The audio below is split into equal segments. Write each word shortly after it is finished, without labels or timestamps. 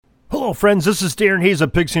Hello, friends. This is Darren Hayes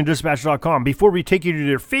of PigskinDispatch.com. Before we take you to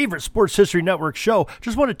your favorite Sports History Network show,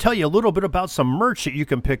 just want to tell you a little bit about some merch that you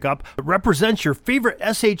can pick up that represents your favorite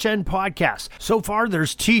SHN podcast. So far,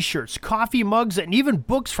 there's t-shirts, coffee mugs, and even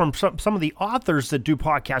books from some of the authors that do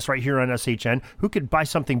podcasts right here on SHN. Who could buy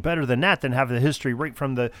something better than that than have the history right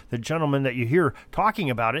from the gentleman that you hear talking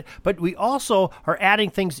about it? But we also are adding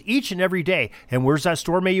things each and every day. And where's that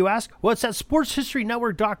store, may you ask? Well, it's at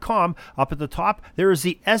SportsHistoryNetwork.com. Up at the top, there is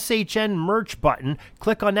the SHN merch button.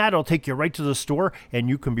 Click on that. It'll take you right to the store, and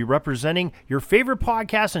you can be representing your favorite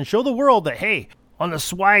podcast and show the world that, hey, on the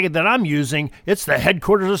swag that I'm using, it's the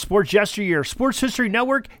headquarters of Sports Yesteryear, Sports History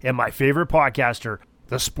Network, and my favorite podcaster,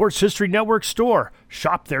 the Sports History Network store.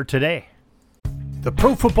 Shop there today. The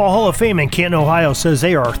Pro Football Hall of Fame in Canton, Ohio says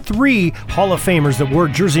there are 3 Hall of Famers that wore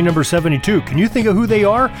jersey number 72. Can you think of who they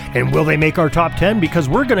are? And will they make our top 10? Because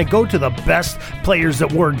we're going to go to the best players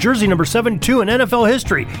that wore jersey number 72 in NFL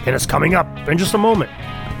history. And it's coming up in just a moment.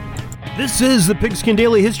 This is the Pigskin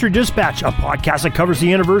Daily History Dispatch, a podcast that covers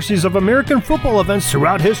the anniversaries of American football events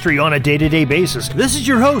throughout history on a day-to-day basis. This is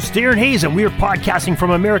your host, Darren Hayes, and we are podcasting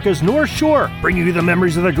from America's North Shore, bringing you the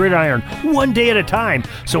memories of the gridiron, one day at a time.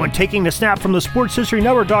 So in taking the snap from the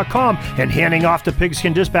SportsHistoryNetwork.com and handing off to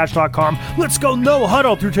PigskinDispatch.com, let's go no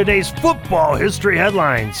huddle through today's football history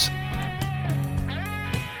headlines.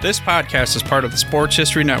 This podcast is part of the Sports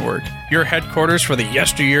History Network, your headquarters for the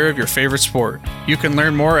yesteryear of your favorite sport. You can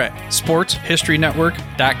learn more at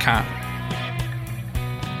sportshistorynetwork.com.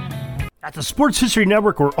 At the Sports History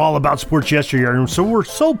Network, we're all about sports yesteryear, and so we're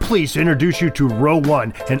so pleased to introduce you to Row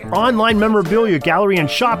One, an online memorabilia gallery and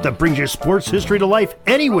shop that brings your sports history to life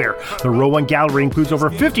anywhere. The Row One gallery includes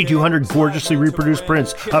over 5,200 gorgeously reproduced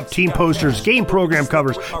prints of team posters, game program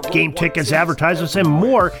covers, game tickets, advertisements, and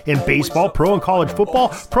more in baseball, pro and college football,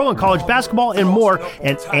 pro and college basketball, and more.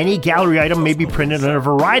 And any gallery item may be printed in a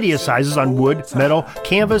variety of sizes on wood, metal,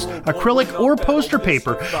 canvas, acrylic, or poster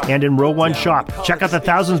paper. And in Row One shop, check out the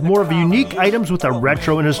thousands more of unique items with the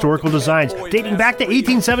retro and historical designs dating back to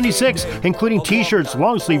 1876, including t-shirts,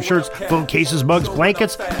 long sleeve shirts, phone cases, mugs,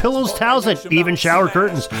 blankets, pillows, towels, and even shower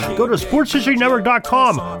curtains. Go to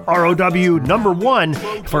sportshistorynetwork.com,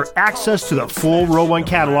 ROW1, for access to the full Row One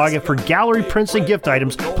catalog and for gallery prints and gift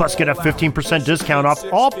items, plus get a 15% discount off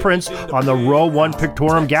all prints on the Row One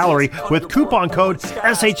Pictorium Gallery with coupon code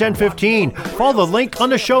SHN15. Follow the link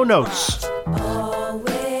on the show notes.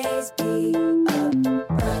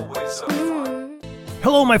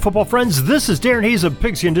 Hello, my football friends. This is Darren Hayes of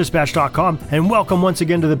PigskinDispatch.com, and welcome once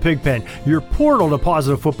again to the Pigpen, your portal to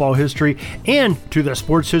positive football history, and to the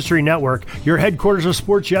Sports History Network, your headquarters of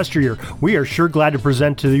sports yesteryear. We are sure glad to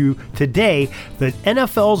present to you today the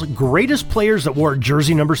NFL's greatest players that wore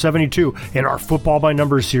jersey number 72 in our Football by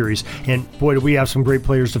Numbers series. And boy, do we have some great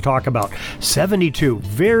players to talk about. 72,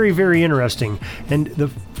 very, very interesting. And the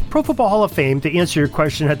Pro Football Hall of Fame, to answer your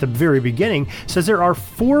question at the very beginning, says there are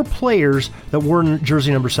 4 players that wore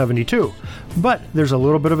jersey number 72. But there's a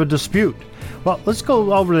little bit of a dispute. Well, let's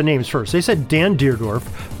go over the names first. They said Dan Dierdorf,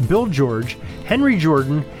 Bill George, Henry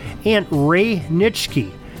Jordan, and Ray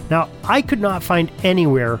Nitschke. Now, I could not find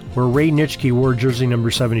anywhere where Ray Nitschke wore jersey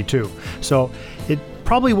number 72. So it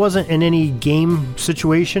probably wasn't in any game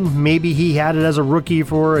situation. Maybe he had it as a rookie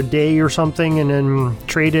for a day or something and then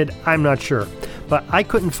traded. I'm not sure. But I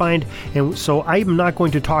couldn't find, and so I'm not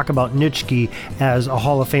going to talk about Nitschke as a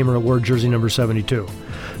Hall of Famer that wore jersey number 72.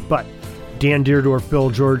 But Dan Dierdorf, Bill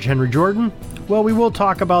George, Henry Jordan, well, we will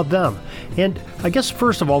talk about them. And I guess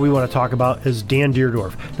first of all we want to talk about is Dan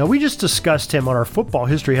Dierdorf. Now, we just discussed him on our football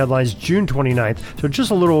history headlines June 29th, so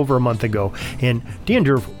just a little over a month ago. And Dan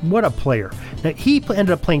Dierdorf, what a player. Now, he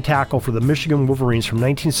ended up playing tackle for the Michigan Wolverines from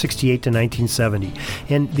 1968 to 1970.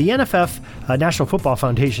 And the NFF, National Football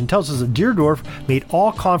Foundation, tells us that Dierdorf made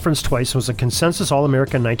all-conference twice and was a consensus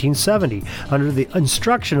All-American in 1970 under the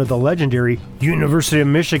instruction of the legendary University of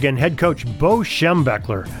Michigan head coach Bo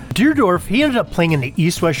Schembechler. Dierdorf, he ended up playing in the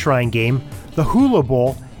East-West Shrine Game, the Hula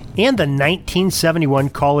Bowl, and the 1971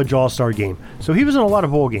 College All-Star Game. So he was in a lot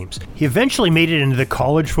of bowl games. He eventually made it into the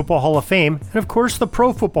College Football Hall of Fame and, of course, the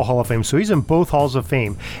Pro Football Hall of Fame. So he's in both Halls of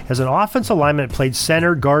Fame. As an offensive lineman, played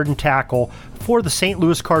center, guard, and tackle for the St.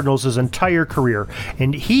 Louis Cardinals his entire career.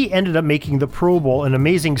 And he ended up making the Pro Bowl an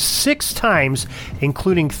amazing 6 times,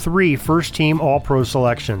 including 3 first-team All-Pro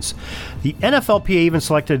selections. The NFLPA even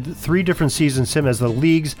selected 3 different seasons him as the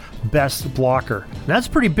league's best blocker. And that's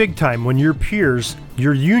pretty big time when your peers,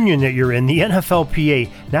 your union that you're in, the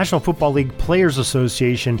NFLPA, National Football League Players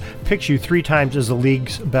Association, picks you 3 times as the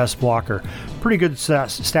league's best blocker. Pretty good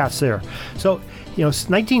stats there. So,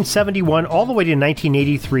 1971 all the way to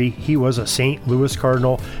 1983, he was a St. Louis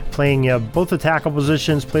Cardinal. playing both the tackle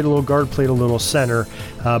positions, played a little guard, played a little center,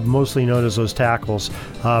 mostly known as those tackles.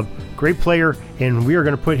 Great player, and we are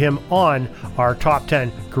going to put him on our top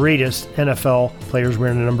 10 greatest NFL players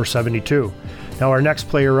wearing the number 72. Now our next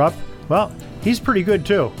player up, well, he's pretty good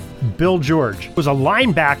too. Bill George was a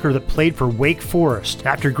linebacker that played for Wake Forest.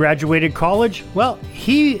 After graduated college, well,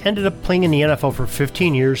 he ended up playing in the NFL for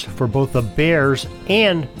 15 years for both the Bears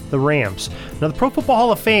and the Rams. Now, the Pro Football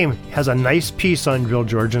Hall of Fame has a nice piece on Bill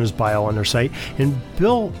George in his bio on their site, and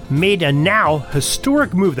Bill made a now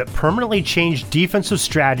historic move that permanently changed defensive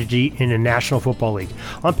strategy in the National Football League.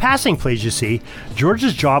 On passing plays, you see,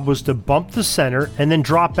 George's job was to bump the center and then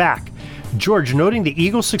drop back. George, noting the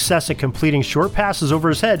Eagles' success at completing short passes over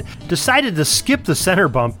his head, decided to skip the center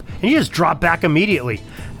bump, and he just dropped back immediately.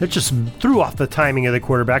 It just threw off the timing of the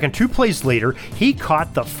quarterback, and 2 plays later, he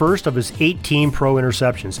caught the first of his 18 pro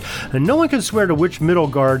interceptions. And no one can swear to which middle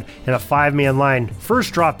guard in a 5-man line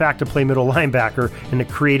first dropped back to play middle linebacker and it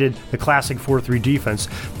created the classic 4-3 defense,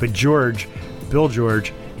 but Bill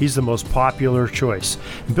George, he's the most popular choice.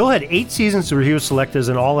 Bill had 8 seasons where he was selected as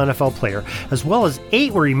an all-NFL player, as well as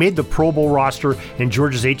 8 where he made the Pro Bowl roster, and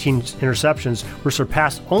George's 18 interceptions were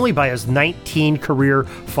surpassed only by his 19 career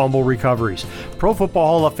fumble recoveries. Pro Football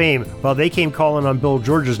Hall of Fame, well, they came calling on Bill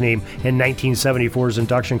George's name in 1974's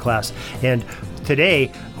induction class. And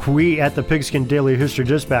today, we at the Pigskin Daily History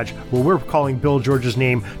Dispatch, well, we're calling Bill George's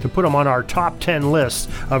name to put him on our top 10 list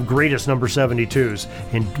of greatest number 72s,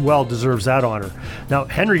 and well deserves that honor. Now,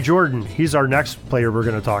 Henry Jordan, he's our next player we're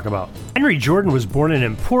going to talk about. Henry Jordan was born in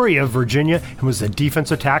Emporia, Virginia, and was a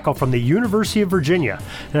defensive tackle from the University of Virginia.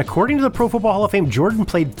 And according to the Pro Football Hall of Fame, Jordan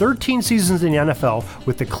played 13 seasons in the NFL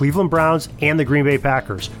with the Cleveland Browns and the Green Bay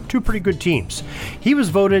Packers, 2 pretty good teams. He was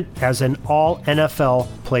voted as an all-NFL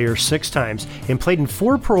player 6 times and played in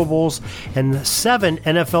 4 Pro Bowls and 7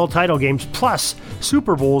 NFL title games, plus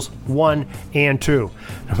Super Bowls 1 and 2.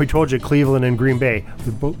 And we told you Cleveland and Green Bay,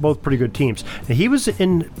 both pretty good teams. And he was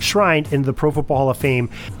enshrined in the Pro Football Hall of Fame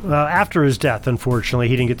after his death. Unfortunately,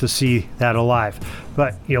 he didn't get to see that alive.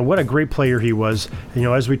 But, what a great player he was.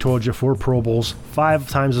 As we told you, 4 Pro Bowls, 5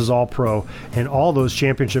 times as All-Pro, and all those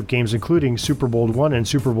championship games, including Super Bowl 1 and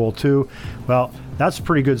Super Bowl 2. Well, that's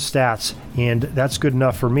pretty good stats, and that's good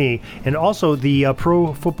enough for me. And also the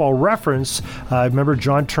Pro Football Reference, remember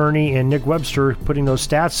John Turney and Nick Webster putting those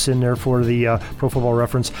stats in there for the Pro Football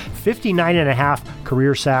Reference. 59.5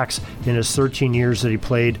 career sacks in his 13 years that he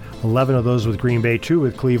played, 11 of those with Green Bay, 2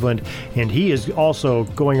 with Cleveland. And he is also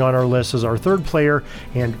going on our list as our 3rd player,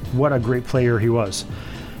 and what a great player he was.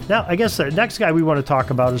 Now, I guess the next guy we want to talk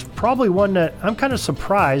about is probably one that I'm kind of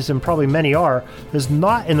surprised, and probably many are, is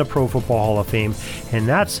not in the Pro Football Hall of Fame, and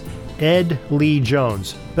that's Ed Lee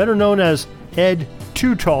Jones, better known as Ed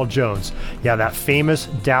Too Tall Jones. Yeah, that famous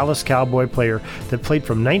Dallas Cowboy player that played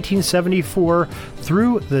from 1974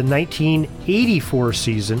 through the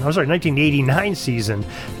 1989 season.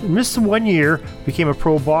 Missed 1 year, became a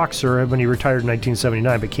pro boxer when he retired in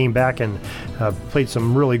 1979, but came back and played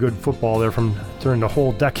some really good football there during the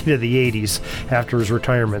whole decade of the 80s after his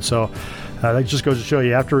retirement. So that just goes to show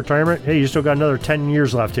you, after retirement, hey, you still got another 10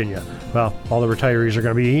 years left in you. Well, all the retirees are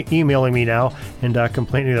going to be emailing me now and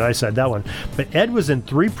complaining that I said that one. But Ed was in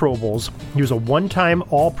 3 Pro Bowls. He was a 1-time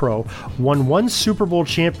All-Pro, won 1 Super Bowl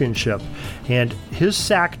championship, and his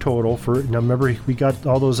sack total now remember, we got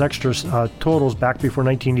all those extra totals back before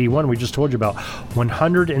 1981 we just told you about,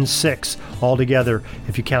 106 altogether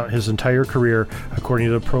if you count his entire career, according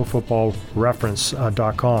to the Pro Football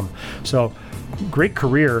Reference.com. So, great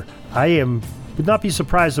career. Would not be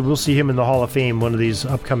surprised that we'll see him in the Hall of Fame one of these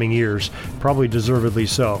upcoming years, probably deservedly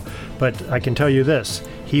so. But I can tell you this,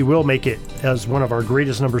 he will make it as one of our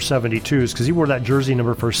greatest number 72s, because he wore that jersey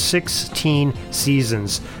number for 16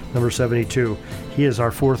 seasons, number 72. He is our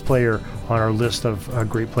 4th player on our list of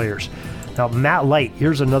great players. Now, Matt Light,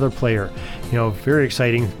 here's another player, very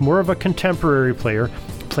exciting, more of a contemporary player,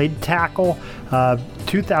 played tackle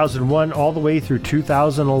 2001 all the way through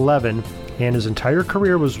 2011, and his entire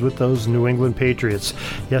career was with those New England Patriots.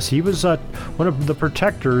 Yes, he was one of the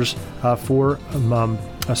protectors for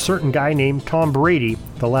a certain guy named Tom Brady,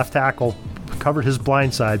 the left tackle, covered his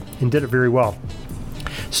blind side and did it very well.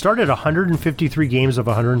 Started 153 games of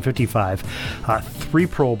 155, 3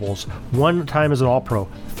 Pro Bowls, 1 time as an All-Pro,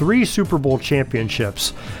 3 Super Bowl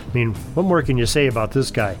championships. I mean, what more can you say about this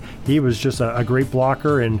guy? He was just a great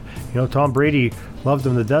blocker, and Tom Brady loved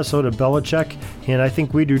him to death, so did Belichick, and I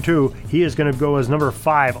think we do too. He is going to go as number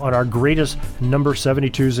 5 on our greatest number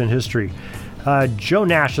 72s in history. Joe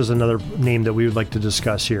Nash is another name that we would like to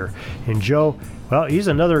discuss here. And Joe, Well, he's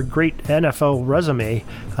another great NFL resume.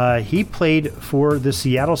 He played for the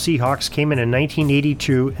Seattle Seahawks, came in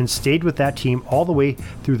 1982, and stayed with that team all the way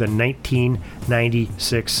through the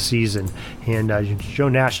 1996 season. And Joe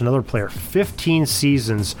Nash, another player, 15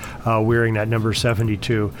 seasons wearing that number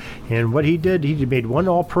 72. And what he did, he made one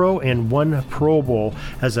All-Pro and one Pro Bowl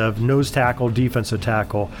as a nose tackle, defensive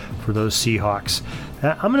tackle for those Seahawks.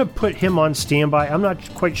 I'm going to put him on standby. I'm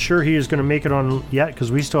not quite sure he is going to make it on yet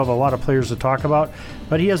because we still have a lot of players to talk about,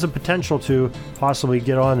 but he has the potential to possibly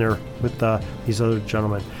get on there with these other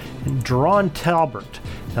gentlemen. And Jerron Talbert.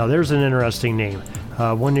 Now, there's an interesting name,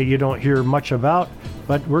 one that you don't hear much about,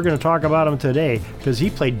 but we're going to talk about him today because he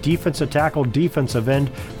played defensive tackle, defensive end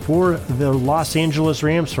for the Los Angeles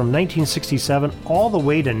Rams from 1967 all the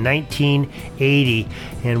way to 1980.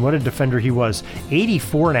 And what a defender he was.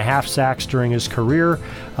 84 and a half sacks during his career.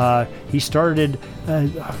 He started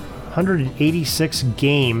 186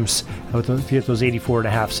 games with those 84 and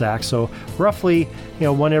a half sacks. So roughly,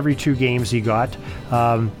 one every 2 games he got.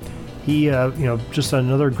 He, just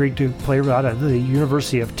another great player out of the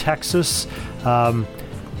University of Texas,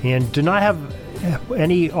 and did not have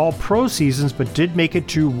any All-Pro seasons, but did make it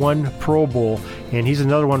to one Pro Bowl. And he's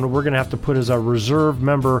another one that we're going to have to put as a reserve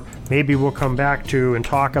member. Maybe we'll come back to and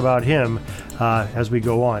talk about him as we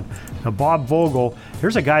go on. Now, Bob Vogel,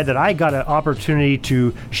 here's a guy that I got an opportunity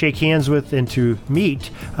to shake hands with and to meet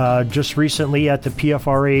just recently at the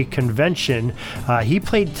PFRA convention. He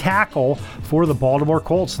played tackle for the Baltimore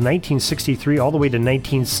Colts, 1963 all the way to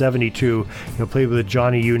 1972. Played with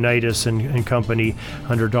Johnny Unitas and company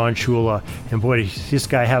under Don Shula. And boy, this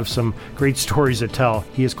guy has some great stories to tell.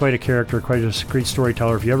 He is quite a character, quite a great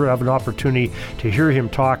storyteller. If you ever have an opportunity to hear him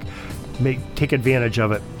talk, take advantage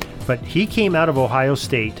of it. But he came out of Ohio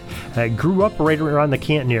State, grew up right around the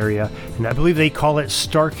Canton area, and I believe they call it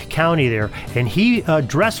Stark County there. And he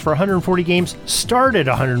dressed for 140 games, started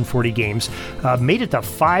 140 games, made it to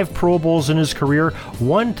 5 Pro Bowls in his career,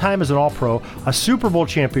 1 time as an All-Pro, a Super Bowl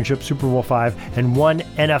championship, Super Bowl V, and 1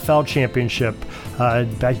 NFL championship. I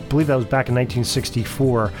believe that was back in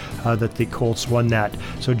 1964 that the Colts won that.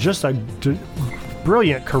 So just a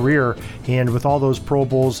brilliant career, and with all those Pro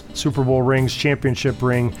Bowls, Super Bowl rings, championship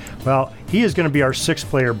ring, well, he is going to be our 6th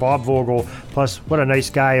player, Bob Vogel. Plus, what a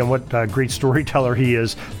nice guy and what a great storyteller he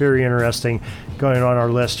is. Very interesting going on our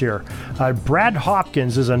list here. Brad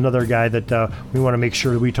Hopkins is another guy that we want to make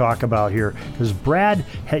sure that we talk about here, because Brad,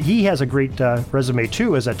 he has a great resume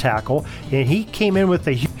too as a tackle, and he came in with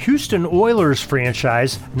the Houston Oilers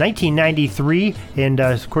franchise 1993, and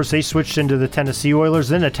of course they switched into the Tennessee Oilers,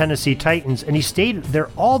 then the Tennessee Titans, and he stayed there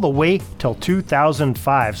all the way till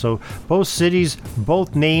 2005. So both cities,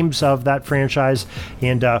 both names of that franchise,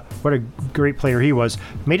 and what a great player he was.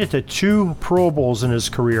 Made it to 2 Pro Bowls in his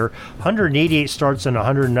career, 188 starts in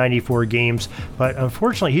 194 games, but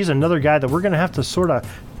unfortunately he's another guy that we're going to have to sort of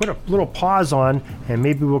put a little pause on, and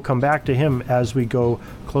maybe we'll come back to him as we go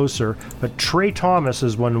closer. But Trey Thomas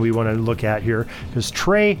is one we want to look at here, because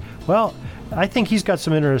Trey, well, I think he's got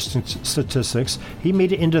some interesting statistics. He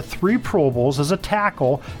made it into 3 Pro Bowls as a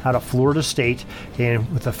tackle out of Florida State,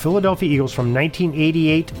 and with the Philadelphia Eagles from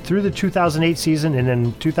 1988 through the 2008 season, and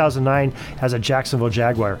then 2009 as a Jacksonville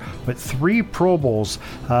Jaguar. But 3 Pro Bowls,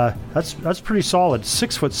 that's pretty solid.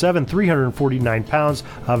 6'7", 349 pounds,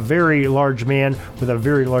 a very large man with a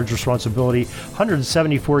very large responsibility.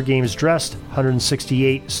 174 games dressed,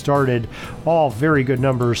 168 started, all very good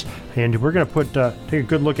numbers. And we're going to take a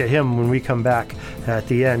good look at him when we come back at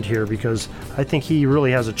the end here, because I think he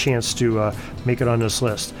really has a chance to make it on this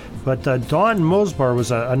list. But Don Mosbar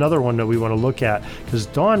was another one that we want to look at, because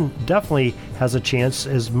Don definitely has a chance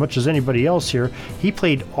as much as anybody else here. He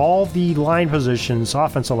played all the line positions,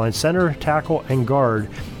 offensive line, center, tackle, and guard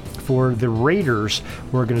for the Raiders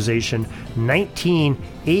organization,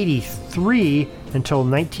 1983 until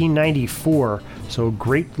 1994. So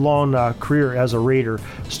great long career as a Raider.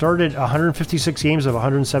 Started 156 games of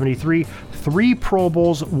 173, 3 Pro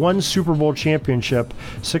Bowls, 1 Super Bowl championship,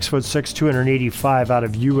 6'6", 285 out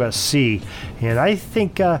of USC. And I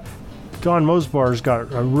think Don Mosbar's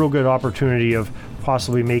got a real good opportunity of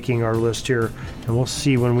possibly making our list here, and we'll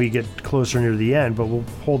see when we get closer near the end, but we'll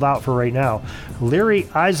hold out for right now. Larry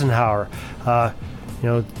Eisenhower,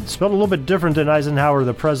 spelled a little bit different than Eisenhower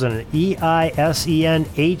the president,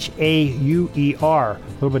 Eisenhauer, a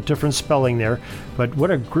little bit different spelling there, but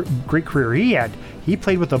what a great career he had. He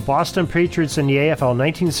played with the Boston Patriots in the AFL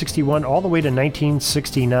 1961 all the way to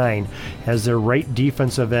 1969 as their right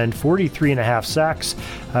defensive end, 43 and a half sacks,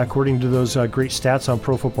 according to those great stats on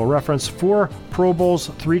Pro Football Reference, 4 Pro Bowls,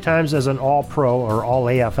 3 times as an All-Pro or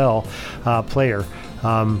All-AFL player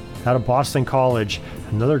out of Boston College.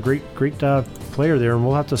 Another great player there, and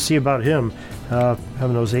we'll have to see about him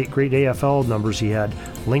having those great AFL numbers he had.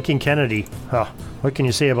 Lincoln Kennedy, what can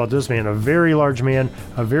you say about this man? A very large man,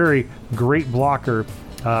 a very great blocker,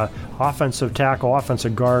 offensive tackle,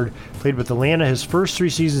 offensive guard. Played with Atlanta his first 3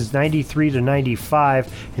 seasons, 93 to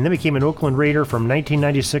 95, and then became an Oakland Raider from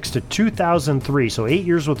 1996 to 2003. So 8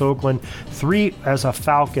 years with Oakland, 3 as a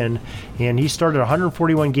Falcon, and he started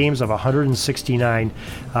 141 games of 169.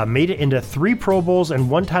 Made it into 3 Pro Bowls and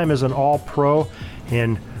 1 time as an All-Pro,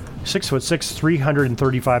 and 6'6",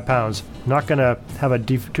 335 pounds. Not going to have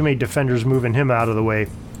too many defenders moving him out of the way.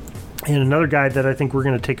 And another guy that I think we're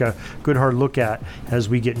going to take a good hard look at as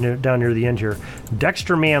we get down near the end here,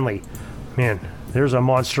 Dexter Manley. Man, there's a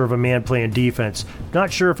monster of a man playing defense.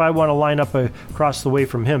 Not sure if I want to line up across the way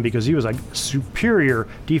from him because he was a superior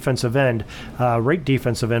defensive end, right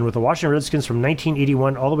defensive end with the Washington Redskins from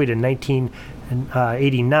 1981 all the way to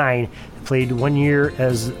 1989. Played 1 year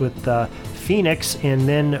with Phoenix and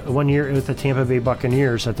then 1 year with the Tampa Bay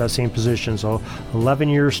Buccaneers at that same position. So 11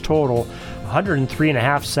 years total,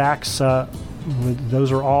 103.5 sacks.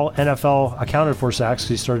 Those are all NFL accounted for sacks.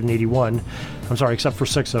 He started in 81. I'm sorry, except for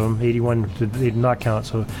 6 of them. 81 they did not count.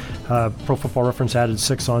 So Pro Football Reference added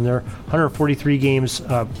 6 on there. 143 games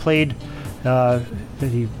played that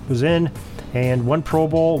he was in, and 1 Pro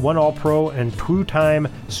Bowl, 1 All-Pro, and 2-time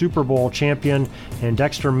Super Bowl champion. And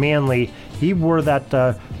Dexter Manley, he wore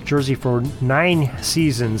that jersey for 9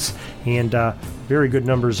 seasons, and very good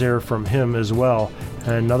numbers there from him as well.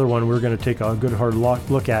 And another one we're going to take a good hard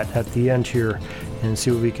look at the end here and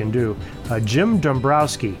see what we can do. Jim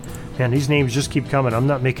Dombrowski. Man, these names just keep coming. I'm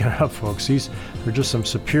not making it up, folks. They're just some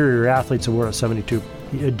superior athletes that wore a 72.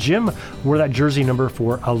 Jim wore that jersey number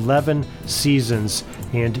for 11 seasons,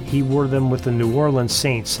 and he wore them with the New Orleans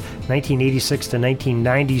Saints, 1986 to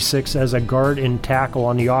 1996, as a guard and tackle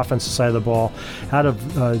on the offensive side of the ball, out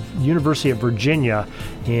of University of Virginia,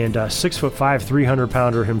 and 6'5",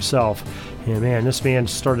 300-pounder himself. And man, this man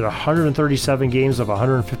started 137 games of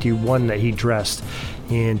 151 that he dressed,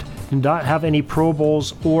 and did not have any Pro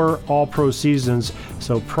Bowls or All-Pro seasons.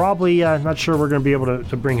 So probably not sure we're going to be able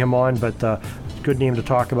to bring him on, but good name to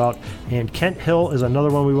talk about. And Kent Hill is another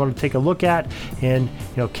one we want to take a look at. And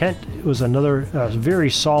Kent was another very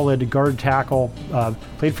solid guard tackle.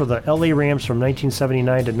 Played for the LA Rams from 1979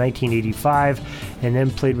 to 1985, and then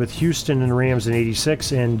played with Houston and Rams in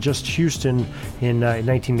 86, and just Houston in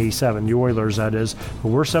 1987, the Oilers that is. But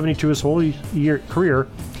we're 72 his whole career,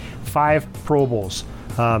 5 Pro Bowls.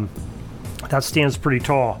 That stands pretty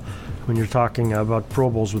tall when you're talking about Pro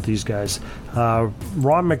Bowls with these guys. Ron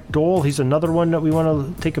McDowell, he's another one that we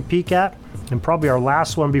want to take a peek at, and probably our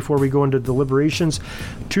last one before we go into deliberations.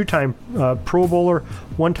 2-time Pro Bowler,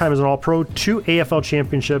 1 time as an All-Pro, 2 AFL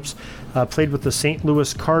championships, played with the St.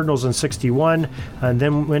 Louis Cardinals in 61, and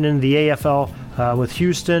then went into the AFL with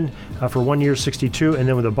Houston for 1 year, 62, and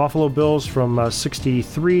then with the Buffalo Bills from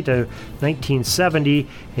 63 to 1970,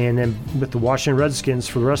 and then with the Washington Redskins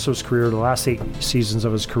for the rest of his career, the last 8 seasons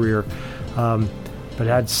of his career. But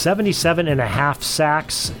had 77.5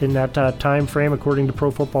 sacks in that time frame, according to Pro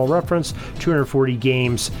Football Reference, 240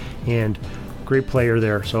 games, and great player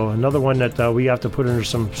there. So another one that we have to put under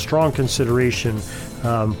some strong consideration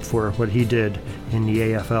for what he did in the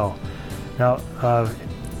AFL. Now, I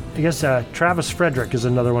guess Travis Frederick is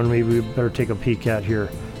another one maybe we better take a peek at here.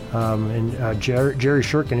 And Jerry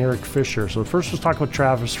Shirk and Eric Fisher. So first let's talk about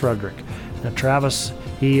Travis Frederick. Now Travis,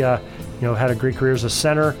 he had a great career as a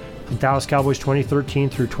center. Dallas Cowboys 2013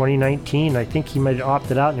 through 2019. I think he might have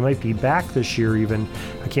opted out and he might be back this year even.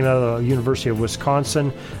 I came out of the University of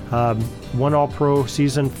Wisconsin. 1 All-Pro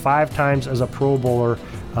season, 5 times as a Pro Bowler.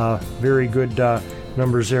 Very good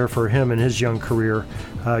numbers there for him in his young career.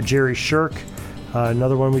 Jerry Shirk,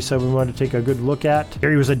 another one we said we wanted to take a good look at. He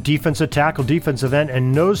was a defensive tackle, defensive end,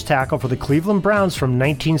 and nose tackle for the Cleveland Browns from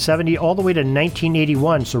 1970 all the way to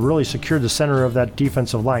 1981, so really secured the center of that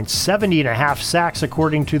defensive line. 70.5 sacks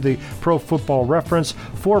according to the Pro Football Reference,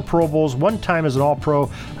 4 Pro Bowls, 1 time as an All-Pro,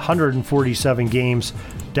 147 games.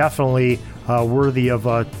 Definitely worthy of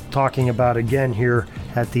talking about again here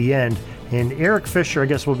at the end. And Eric Fisher, I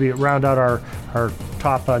guess we'll round out our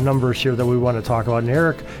top numbers here that we want to talk about. And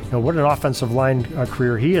Eric, what an offensive line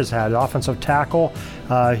career he has had. Offensive tackle,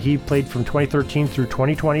 He played from 2013 through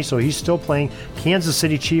 2020, so he's still playing Kansas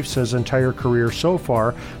City Chiefs his entire career so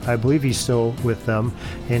far. I believe he's still with them,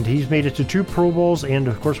 and he's made it to 2 Pro Bowls and,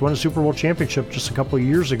 of course, won a Super Bowl championship just a couple of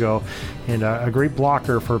years ago, and a great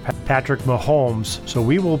blocker for Patrick Mahomes. So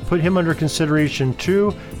we will put him under consideration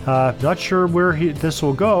too. Not sure where this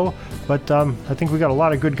will go, but I think we got a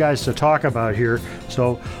lot of good guys to talk about here.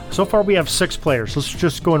 So far we have 6 players. Let's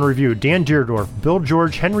just go and review. Dan Dierdorf, Bill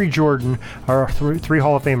George, Henry Jordan are 3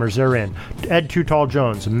 Hall of Famers. They're in. Ed Too Tall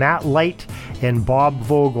Jones, Matt Light, and Bob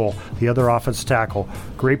Vogel, the other offensive tackle.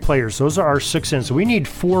 Great players. Those are our 6 in. So we need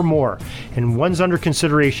 4 more, and one's under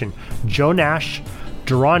consideration. Joe Nash,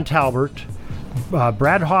 Duron Talbert,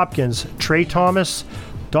 Brad Hopkins, Trey Thomas,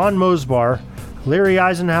 Don Mosbar, Larry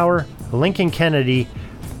Eisenhower, Lincoln Kennedy,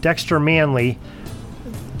 Dexter Manley,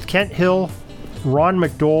 Kent Hill, Ron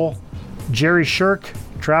McDowell, Jerry Shirk,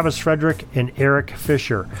 Travis Frederick, and Eric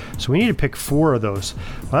Fisher. So we need to pick 4 of those.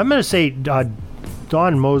 I'm going to say Don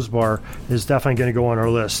Mosbar is definitely going to go on our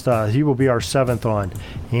list. He will be our 7th on.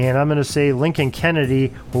 And I'm going to say Lincoln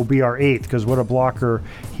Kennedy will be our 8th, because what a blocker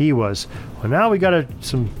he was. Well, now we got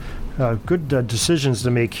some good decisions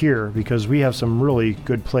to make here, because we have some really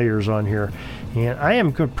good players on here. And I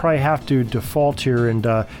am going to probably have to default here and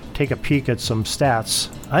take a peek at some stats.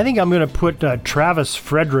 I think I'm going to put Travis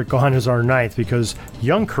Frederick on as our 9th, because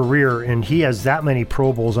young career, and he has that many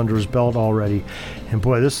Pro Bowls under his belt already. And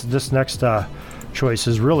boy, this next choice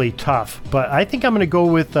is really tough, but I think I'm going to go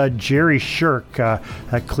with Jerry Shirk, that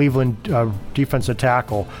Cleveland defensive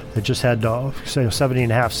tackle that just had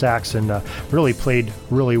 70.5 sacks and really played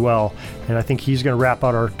really well. And I think he's going to wrap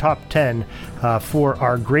out our top 10 for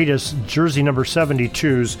our greatest jersey number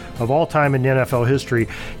 72s of all time in NFL history.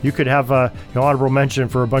 You could have an honorable mention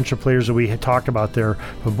for a bunch of players that we had talked about there,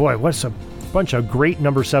 but boy, what's a bunch of great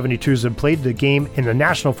number 72s that played the game in the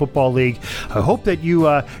National Football League. I hope that you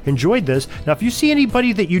enjoyed this. Now, if you see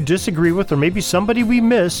anybody that you disagree with, or maybe somebody we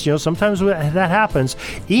missed, sometimes that happens,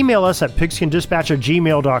 email us at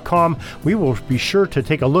pigskindispatch@gmail.com. We will be sure to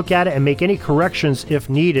take a look at it and make any corrections if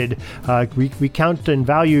needed. We count and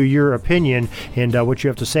value your opinion and what you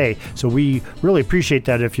have to say. So we really appreciate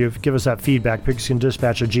that if you give us that feedback,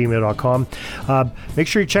 pigskindispatch@gmail.com. Make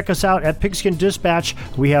sure you check us out at Pigskin Dispatch.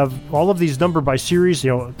 We have all of these numbered by series.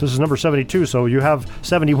 This is number 72, so you have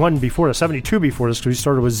 71 before this, 72 before this, because we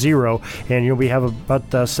started with 0, and we have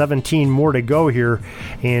about 17 more to go here,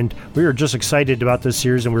 and we are just excited about this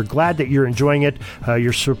series, and we're glad that you're enjoying it.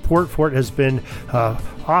 Your support for it has been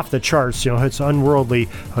off the charts. It's unworldly.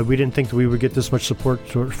 We didn't think that we would get this much support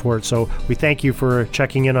for it, so we thank you for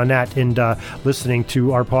checking in on that and listening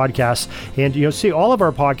to our podcast. And see all of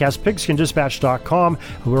our podcasts, pigskindispatch.com,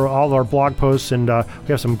 where all of our blog posts, and we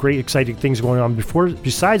have some great exciting things going on.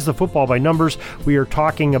 Besides the football by numbers, we are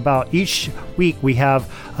talking about each week we have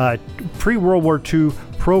pre-World War II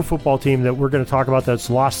pro football team that we're going to talk about that's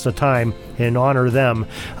lost to time and honor them.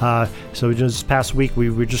 So just past week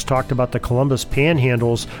we just talked about the Columbus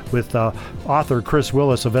Panhandles with author Chris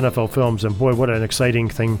Willis of NFL Films, and boy, what an exciting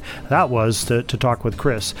thing that was to talk with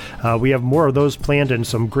Chris. We have more of those planned and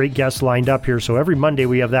some great guests lined up here, so every Monday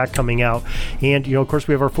we have that coming out. And of course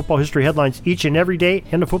we have our football history headlines each and every day,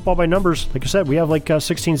 and the football by numbers. Like I said, we have like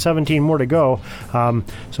 16, 17 more to go.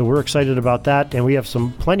 So we're excited about that, and we have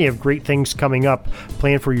plenty of great things coming up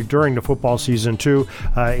planned for you during the football season too,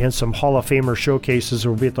 and some Hall of Famer showcases.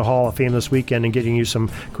 We'll be at the Hall of Fame this weekend and getting you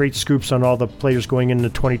some great scoops on all the players going into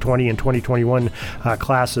 2020 and 2021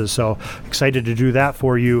 classes. So excited to do that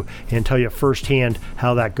for you and tell you firsthand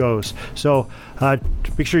how that goes. So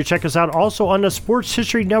make sure you check us out also on the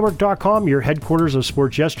sportshistorynetwork.com, your headquarters of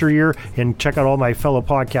sports yesteryear, and check out all my fellow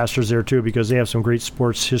podcasters there too, because they have some great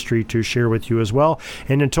sports history to share with you as well.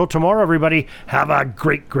 And until tomorrow, everybody, have a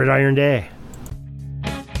great Gridiron Day.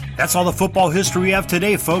 That's all the football history we have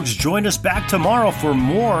today, folks. Join us back tomorrow for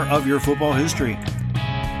more of your football history.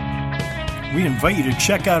 We invite you to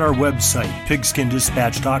check out our website,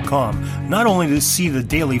 pigskindispatch.com, not only to see the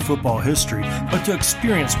daily football history, but to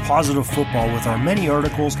experience positive football with our many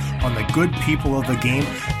articles on the good people of the game,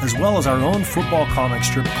 as well as our own football comic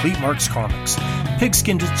strip, Cleat Marks Comics.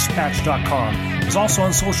 Pigskindispatch.com is also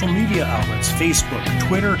on social media outlets, Facebook,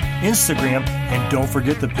 Twitter, Instagram, and don't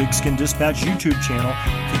forget the Pigskin Dispatch YouTube channel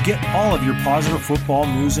to get all of your positive football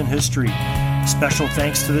news and history. Special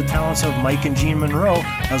thanks to the talents of Mike and Gene Monroe,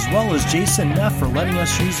 as well as Jason Neff for letting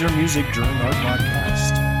us use their music during our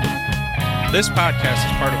podcast. This podcast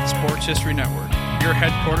is part of the Sports History Network, your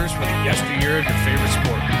headquarters for the yesteryear of your favorite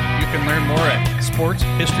sport. You can learn more at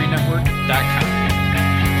sportshistorynetwork.com.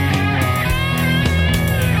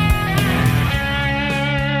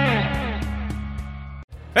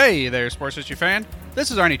 Hey there, sports history fan. This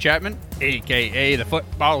is Arnie Chapman, aka the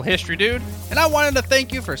Football History Dude, and I wanted to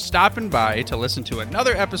thank you for stopping by to listen to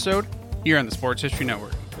another episode here on the Sports History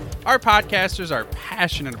Network. Our podcasters are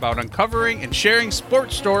passionate about uncovering and sharing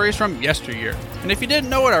sports stories from yesteryear. And if you didn't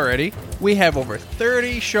know it already, we have over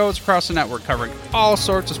 30 shows across the network covering all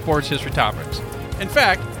sorts of sports history topics. In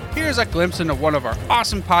fact, here's a glimpse into one of our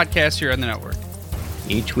awesome podcasts here on the network.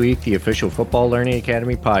 Each week, the official Football Learning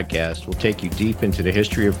Academy podcast will take you deep into the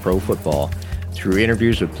history of pro football through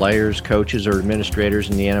interviews with players, coaches, or administrators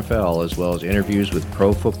in the NFL, as well as interviews with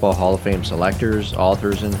Pro Football Hall of Fame selectors,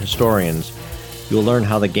 authors, and historians. You'll learn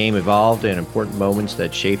how the game evolved and important moments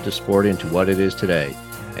that shaped the sport into what it is today.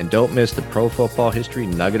 And don't miss the Pro Football History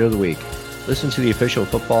Nugget of the Week. Listen to the official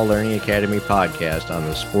Football Learning Academy podcast on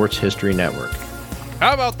the Sports History Network.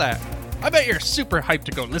 How about that? I bet you're super hyped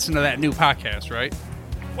to go listen to that new podcast, right?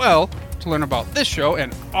 Well, to learn about this show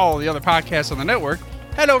and all the other podcasts on the network,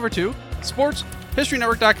 head over to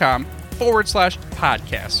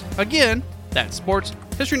sportshistorynetwork.com/podcast. Again, that's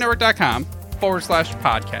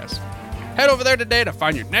sportshistorynetwork.com/podcast. Head over there today to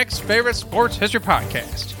find your next favorite sports history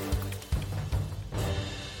podcast.